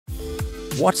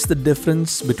What's the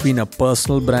difference between a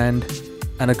personal brand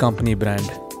and a company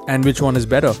brand? And which one is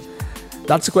better?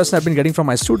 That's a question I've been getting from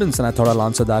my students, and I thought I'll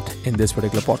answer that in this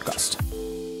particular podcast.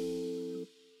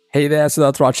 Hey there,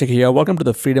 Siddharth Rajshekar here. Welcome to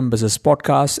the Freedom Business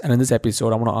Podcast. And in this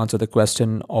episode, I want to answer the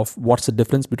question of what's the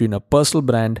difference between a personal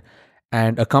brand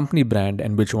and a company brand,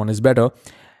 and which one is better,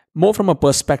 more from a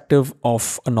perspective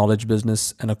of a knowledge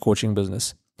business and a coaching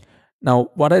business.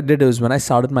 Now, what I did is when I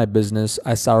started my business,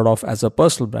 I started off as a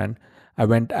personal brand. I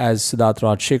went as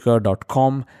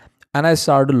siddharthrajshekar.com and I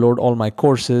started to load all my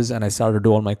courses and I started to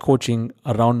do all my coaching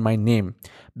around my name,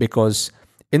 because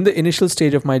in the initial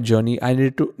stage of my journey, I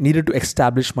needed to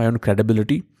establish my own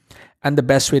credibility, and the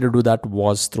best way to do that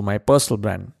was through my personal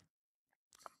brand.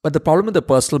 But the problem with the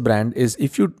personal brand is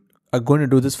if you are going to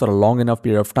do this for a long enough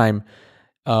period of time,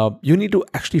 you need to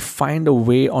actually find a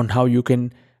way on how you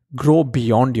can grow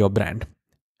beyond your brand.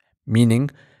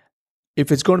 Meaning, if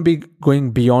it's going to be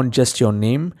going beyond just your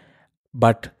name,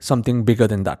 but something bigger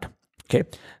than that. Okay.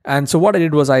 And so what I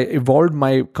did was I evolved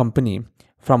my company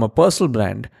from a personal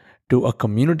brand to a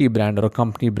community brand or a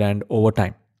company brand over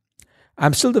time.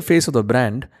 I'm still the face of the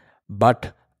brand,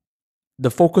 but the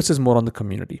focus is more on the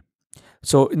community.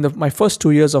 So in my first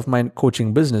 2 years of my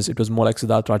coaching business, it was more like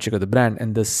Siddharth Rajshekar, the brand.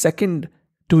 And the second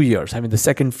 2 years, the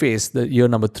second phase, the year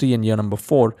number 3 and year number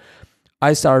 4,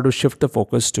 I started to shift the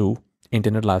focus to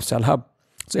Internet Lifestyle Hub.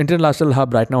 So Internet Lifestyle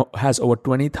Hub right now has over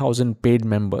 20,000 paid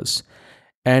members.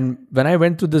 And when I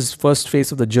went through this first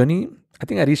phase of the journey, I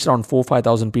think I reached around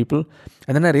 4,000-5,000 people.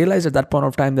 And then I realized at that point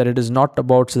of time that it is not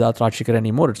about Siddharth Rajshekar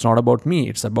anymore. It's not about me.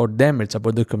 It's about them. It's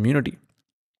about the community.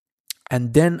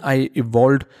 And then I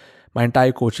evolved my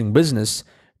entire coaching business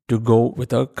to go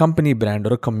with a company brand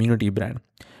or a community brand.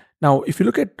 Now, if you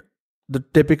look at the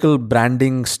typical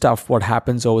branding stuff, what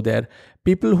happens over there,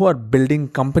 people who are building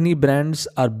company brands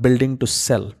are building to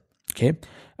sell. Okay.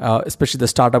 Especially the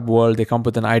startup world, they come up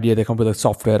with an idea, they come up with a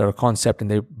software or a concept,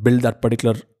 and they build that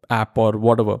particular app or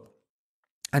whatever.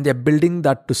 And they're building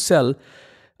that to sell.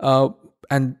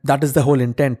 And that is the whole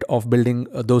intent of building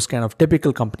those kind of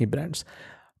typical company brands.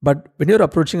 But when you're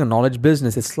approaching a knowledge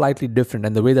business, it's slightly different.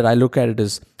 And the way that I look at it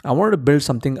is I wanted to build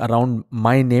something around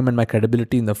my name and my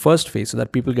credibility in the first phase so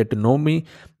that people get to know me,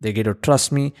 they get to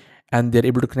trust me, and they're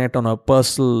able to connect on a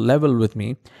personal level with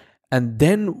me. And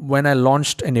then when I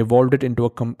launched and evolved it into a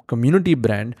community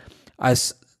brand,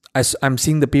 I'm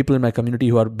seeing the people in my community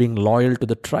who are being loyal to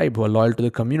the tribe, who are loyal to the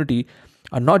community,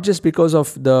 are not just because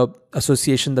of the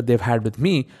association that they've had with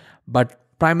me, but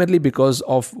primarily because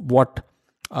of what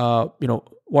are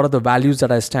the values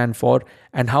that I stand for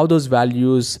and how those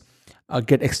values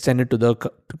get extended to the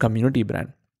community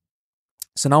brand.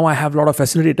 So now I have a lot of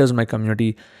facilitators in my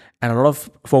community and a lot of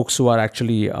folks who are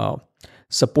actually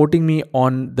supporting me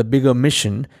on the bigger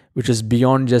mission, which is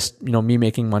beyond just me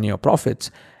making money or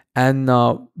profits. And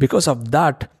because of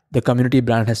that, the community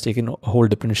brand has taken a whole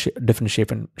different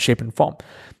shape and form.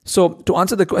 So to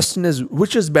answer the question is,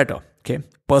 which is better? Okay,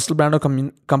 personal brand or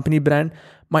company brand?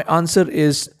 My answer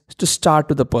is to start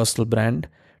with the personal brand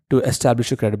to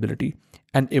establish your credibility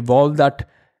and evolve that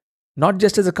not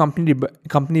just as a company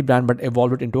brand, but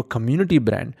evolve it into a community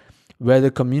brand where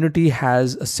the community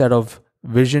has a set of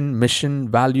vision, mission,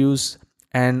 values,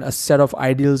 and a set of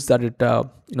ideals that it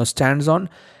stands on.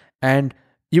 And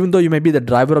even though you may be the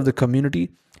driver of the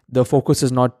community, the focus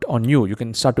is not on you. You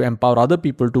can start to empower other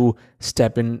people to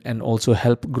step in and also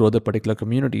help grow the particular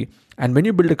community. And when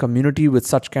you build a community with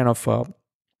such kind of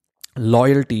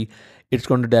loyalty, it's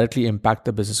going to directly impact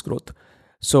the business growth.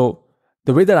 So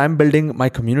the way that I'm building my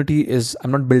community is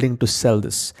I'm not building to sell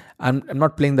this. I'm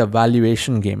not playing the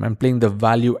valuation game. I'm playing the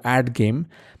value add game.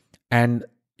 And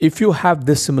if you have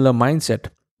this similar mindset,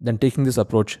 then taking this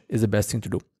approach is the best thing to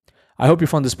do. I hope you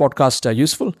found this podcast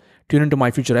useful. Tune into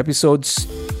my future episodes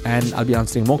and I'll be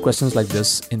answering more questions like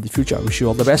this in the future. I wish you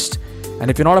all the best. And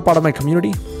if you're not a part of my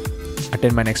community,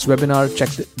 attend my next webinar, check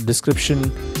the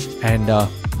description, and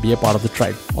be a part of the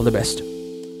tribe. All the best.